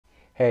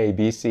Hey,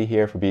 BC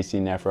here for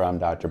BC Nephron. I'm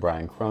Dr.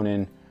 Brian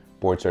Cronin,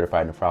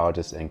 board-certified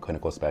nephrologist and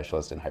clinical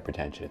specialist in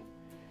hypertension.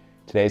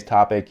 Today's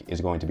topic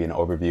is going to be an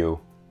overview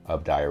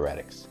of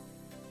diuretics.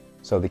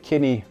 So the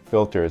kidney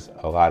filters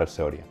a lot of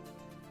sodium.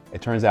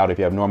 It turns out if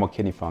you have normal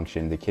kidney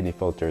function, the kidney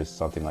filters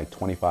something like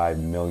 25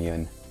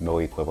 million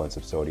milliequivalents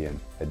of sodium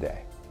a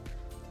day.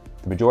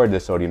 The majority of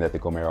the sodium that the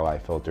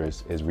glomeruli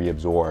filters is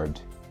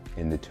reabsorbed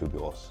in the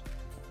tubules,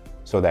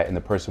 so that in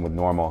the person with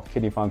normal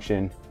kidney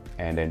function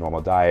and a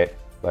normal diet,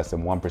 less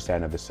than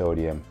 1% of the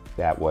sodium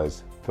that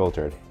was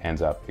filtered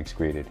ends up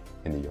excreted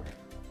in the urine.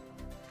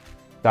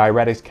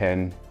 Diuretics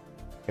can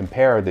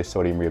impair the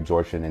sodium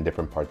reabsorption in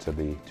different parts of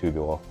the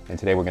tubule, and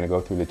today we're going to go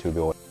through the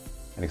tubule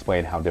and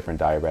explain how different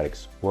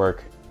diuretics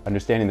work.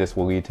 Understanding this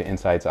will lead to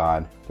insights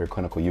on their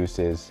clinical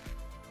uses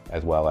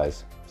as well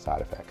as side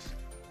effects.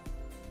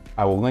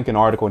 I will link an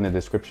article in the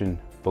description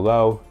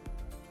below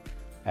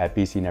at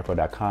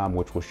bcnephro.com,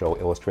 which will show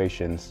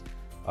illustrations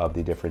of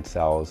the different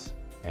cells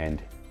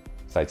and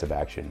sites of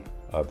action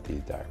of the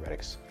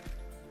diuretics.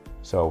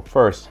 So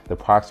first, the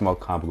proximal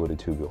convoluted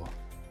tubule.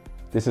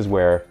 This is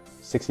where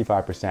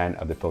 65%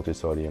 of the filtered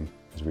sodium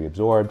is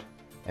reabsorbed,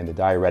 and the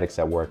diuretics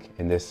that work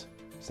in this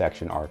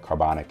section are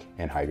carbonic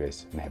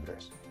anhydrase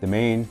inhibitors. The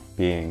main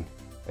being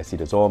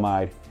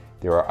acetazolamide.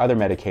 There are other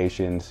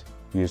medications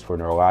used for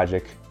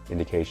neurologic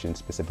indications,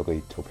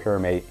 specifically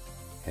topiramate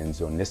and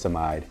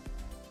zonisamide,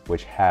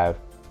 which have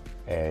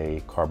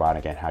a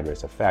carbonic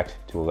anhydrase effect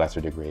to a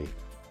lesser degree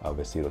of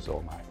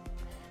acetazolamide.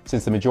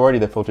 Since the majority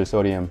of the filtered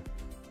sodium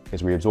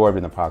is reabsorbed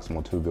in the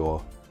proximal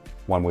tubule,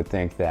 one would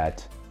think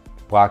that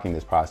blocking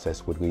this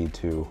process would lead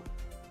to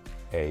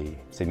a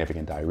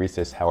significant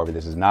diuresis. However,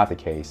 this is not the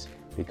case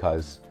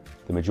because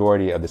the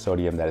majority of the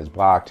sodium that is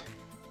blocked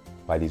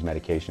by these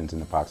medications in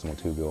the proximal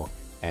tubule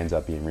ends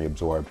up being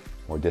reabsorbed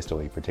more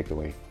distally,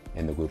 particularly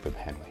in the loop of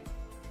Henle.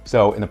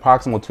 So in the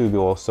proximal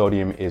tubule,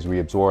 sodium is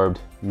reabsorbed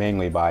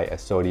mainly by a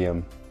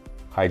sodium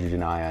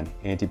hydrogen ion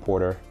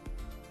antiporter.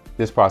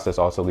 This process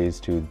also leads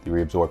to the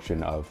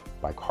reabsorption of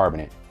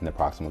bicarbonate in the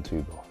proximal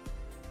tubule.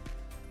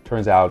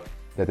 Turns out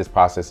that this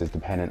process is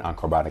dependent on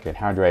carbonic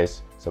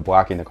anhydrase, so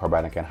blocking the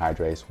carbonic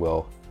anhydrase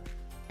will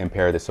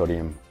impair the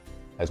sodium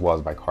as well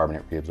as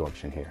bicarbonate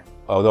reabsorption here.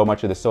 Although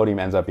much of the sodium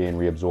ends up being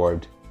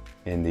reabsorbed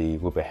in the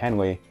loop of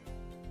Henle,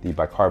 the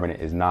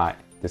bicarbonate is not.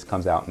 This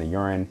comes out in the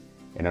urine,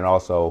 and it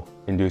also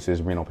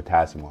induces renal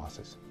potassium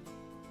losses.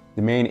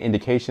 The main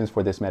indications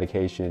for this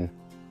medication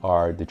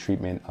are the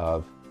treatment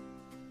of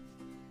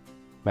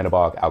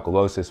metabolic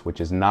alkalosis, which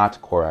is not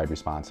chloride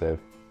responsive.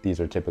 These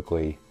are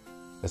typically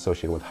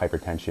associated with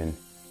hypertension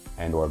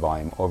and/or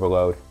volume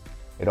overload.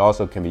 It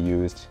also can be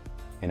used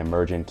in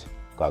emergent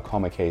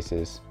glaucoma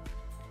cases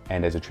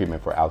and as a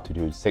treatment for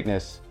altitude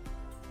sickness.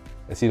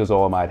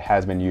 Acetazolamide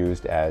has been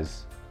used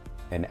as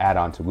an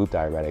add-on to loop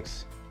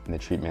diuretics in the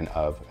treatment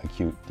of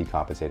acute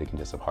decompensated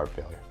congestive heart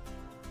failure.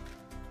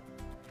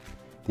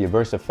 The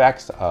adverse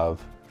effects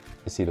of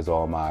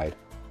acetazolamide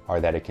are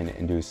that it can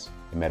induce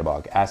a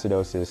metabolic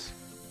acidosis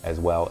as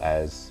well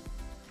as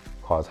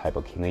cause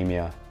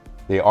hypokalemia.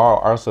 They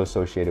are also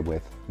associated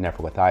with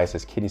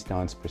nephrolithiasis, kidney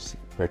stones,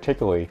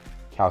 particularly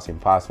calcium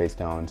phosphate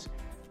stones.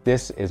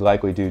 This is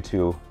likely due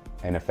to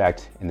an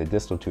effect in the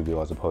distal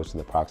tubule as opposed to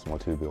the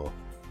proximal tubule,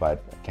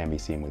 but can be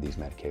seen with these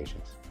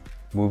medications.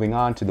 Moving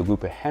on to the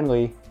loop of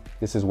Henle,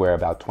 this is where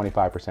about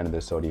 25% of the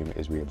sodium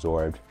is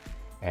reabsorbed,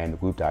 and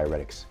loop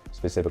diuretics,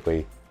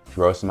 specifically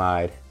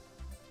furosemide,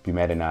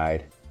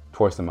 bumetanide,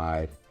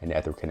 torsemide, and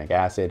ethylquinic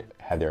acid,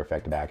 have their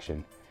effective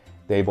action.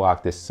 They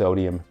block this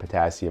sodium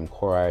potassium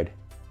chloride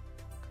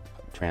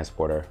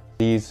transporter.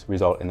 These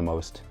result in the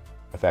most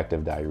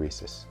effective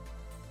diuresis.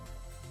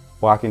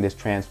 Blocking this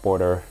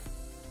transporter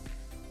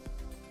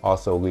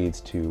also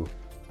leads to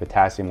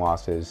potassium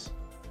losses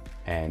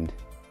and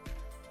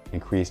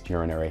increased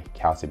urinary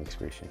calcium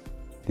excretion.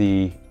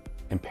 The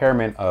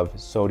impairment of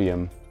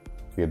sodium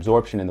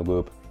reabsorption in the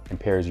loop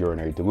impairs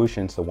urinary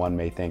dilution, so one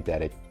may think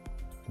that it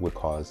would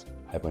cause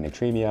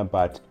hyponatremia,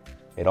 but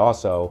it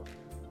also,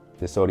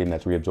 the sodium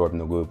that's reabsorbed in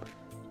the loop,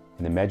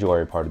 in the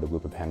medullary part of the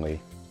loop of Henle,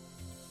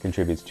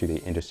 contributes to the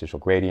interstitial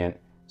gradient,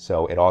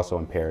 so it also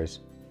impairs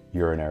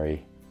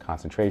urinary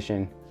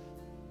concentration.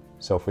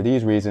 So for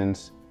these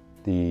reasons,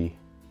 the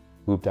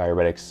loop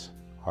diuretics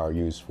are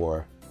used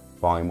for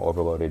volume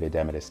overloaded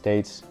edematous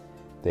states.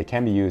 They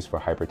can be used for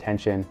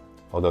hypertension,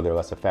 although they're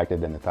less effective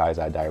than the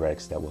thiazide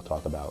diuretics that we'll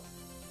talk about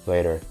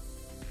later.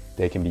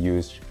 They can be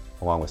used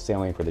along with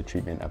saline for the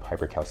treatment of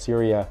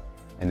hypercalciuria,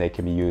 and they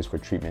can be used for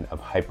treatment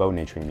of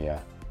hyponatremia,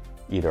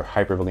 either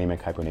hypervolemic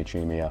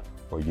hyponatremia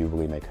or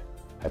euvolemic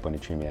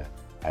hyponatremia,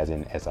 as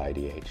in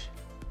SIDH.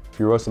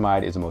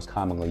 Furosemide is the most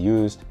commonly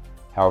used.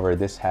 However,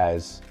 this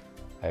has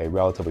a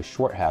relatively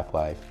short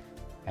half-life,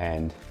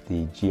 and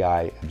the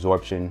GI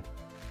absorption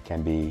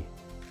can be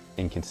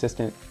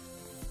inconsistent.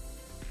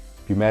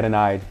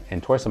 Bumetanide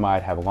and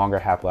torsemide have longer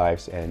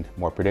half-lives and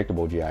more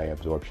predictable GI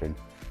absorption.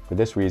 For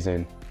this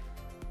reason,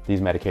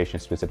 these medications,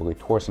 specifically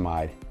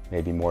torsemide,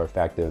 may be more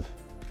effective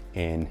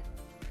in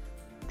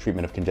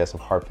treatment of congestive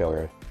heart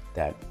failure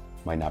that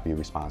might not be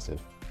responsive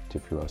to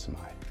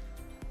furosemide.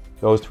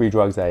 Those three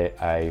drugs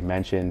that I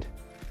mentioned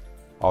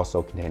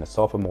also contain a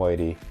sulfa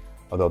moiety,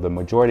 although the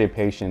majority of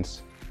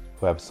patients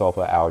who have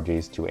sulfa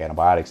allergies to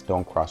antibiotics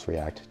don't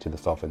cross-react to the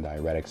sulfa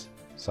diuretics.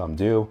 Some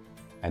do.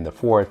 And the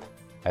fourth,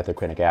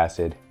 ethylquinic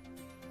acid,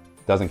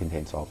 doesn't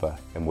contain sulfa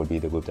and would be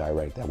the loop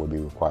diuretic that would be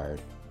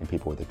required in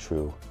people with a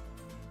true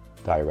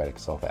diuretic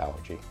sulfa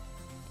allergy.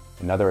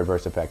 Another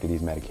adverse effect of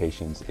these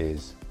medications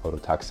is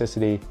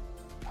ototoxicity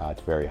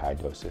to very high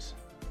doses.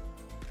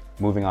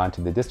 Moving on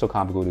to the distal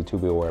convoluted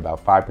tubule, where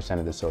about 5%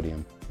 of the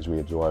sodium is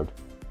reabsorbed,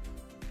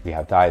 we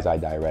have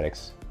thiazide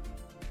diuretics.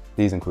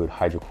 These include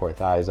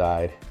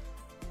hydrochlorothiazide,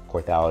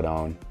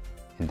 chlorthalidone,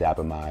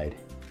 indapamide,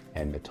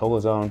 and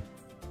metolazone.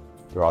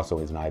 There also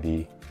is an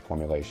IV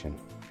formulation.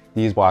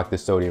 These block the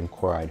sodium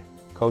chloride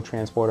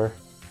cotransporter.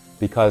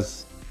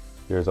 Because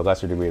there's a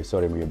lesser degree of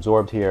sodium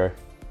reabsorbed here,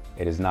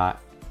 it is not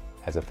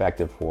as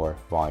effective for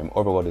volume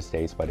overloaded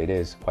states, but it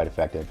is quite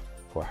effective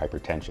for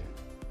hypertension.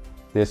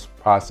 This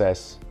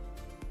process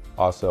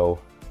also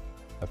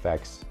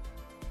affects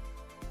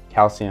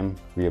calcium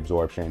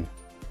reabsorption,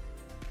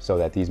 so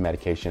that these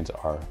medications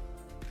are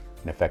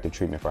an effective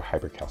treatment for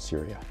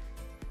hypercalciuria.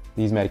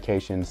 These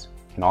medications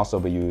can also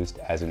be used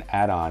as an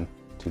add-on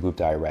to loop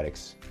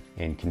diuretics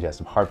in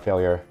congestive heart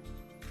failure.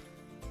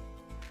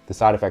 The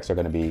side effects are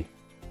going to be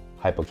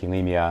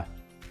hypokalemia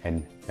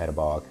and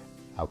metabolic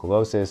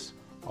alkalosis,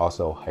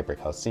 also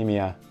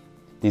hypercalcemia.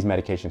 These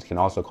medications can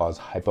also cause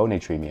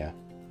hyponatremia.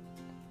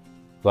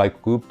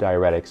 Like loop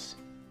diuretics,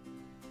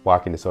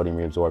 blocking the sodium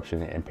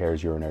reabsorption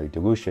impairs urinary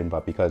dilution,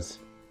 but because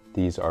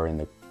these are in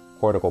the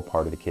cortical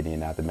part of the kidney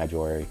and not the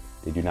medullary,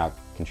 they do not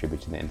contribute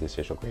to the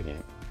interstitial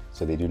gradient.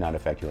 So they do not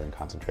affect urine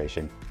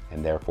concentration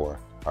and therefore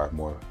are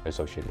more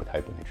associated with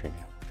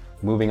hyponatremia.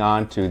 Moving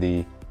on to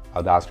the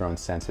aldosterone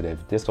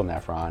sensitive distal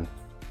nephron,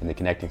 in the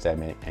connecting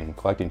segment and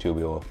collecting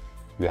tubule,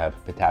 you have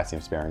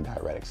potassium sparing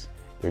diuretics.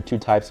 There are two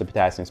types of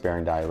potassium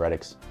sparing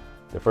diuretics.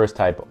 The first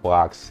type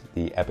blocks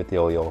the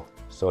epithelial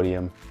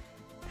sodium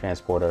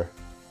transporter.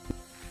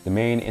 The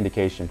main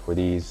indication for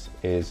these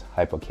is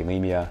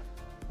hypokalemia,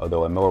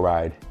 although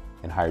amiloride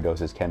in higher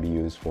doses can be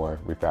used for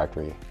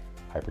refractory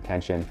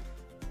hypertension.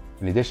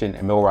 In addition,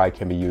 amiloride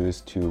can be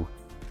used to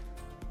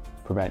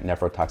prevent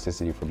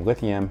nephrotoxicity from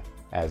lithium,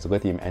 as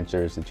lithium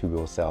enters the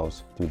tubule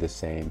cells through the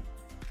same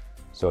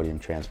sodium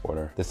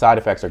transporter. The side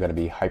effects are going to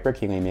be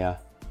hyperkalemia,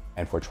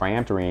 and for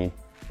triamterene,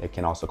 it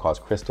can also cause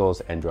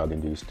crystals and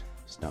drug-induced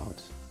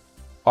stones.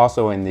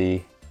 Also in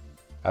the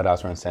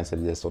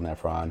aldosterone-sensitive distal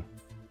nephron,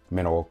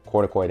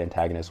 mineralocorticoid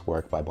antagonists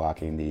work by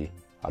blocking the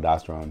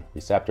aldosterone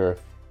receptor.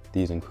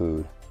 These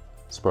include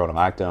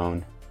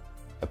spironolactone,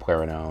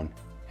 eplerenone,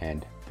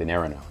 and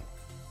finerenone.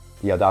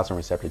 The aldosterone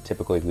receptor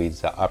typically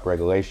leads to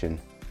upregulation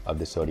of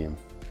the sodium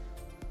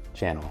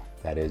channel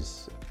that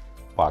is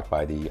blocked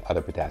by the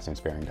other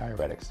potassium-sparing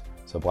diuretics.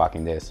 So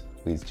blocking this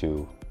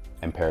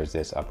impairs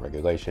this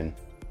upregulation.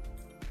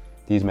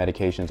 These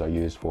medications are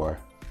used for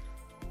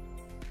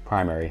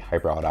primary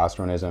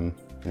hyperaldosteronism,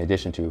 in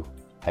addition to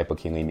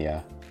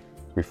hypokalemia,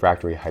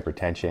 refractory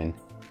hypertension,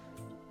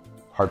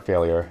 heart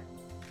failure,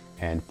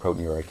 and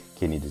proteinuric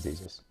kidney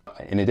diseases.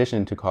 In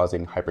addition to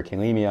causing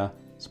hyperkalemia,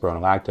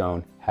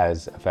 spironolactone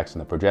has effects on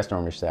the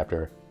progesterone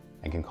receptor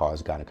and can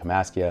cause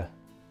gynecomastia.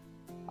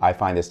 I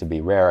find this to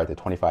be rare at the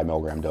 25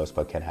 milligram dose,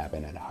 but can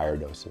happen at higher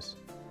doses.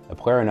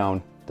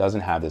 Eplerenone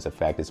doesn't have this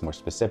effect. It's more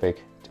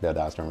specific to the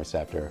aldosterone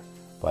receptor,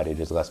 but it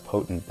is less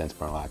potent than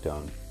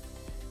spironolactone.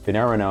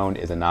 Finerenone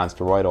is a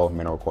non-steroidal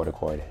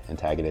mineralocorticoid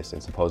antagonist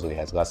and supposedly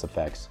has less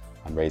effects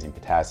on raising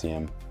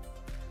potassium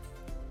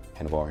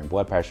and lowering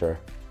blood pressure,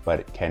 but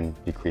it can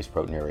decrease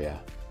proteinuria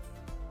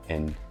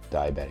in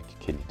diabetic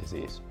kidney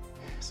disease.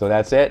 So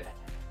that's it.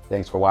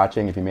 Thanks for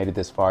watching. If you made it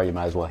this far, you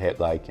might as well hit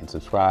like and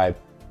subscribe,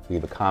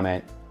 leave a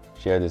comment,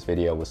 share this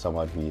video with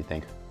someone who you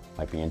think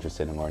might be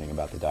interested in learning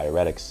about the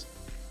diuretics.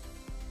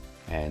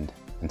 And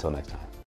until next time.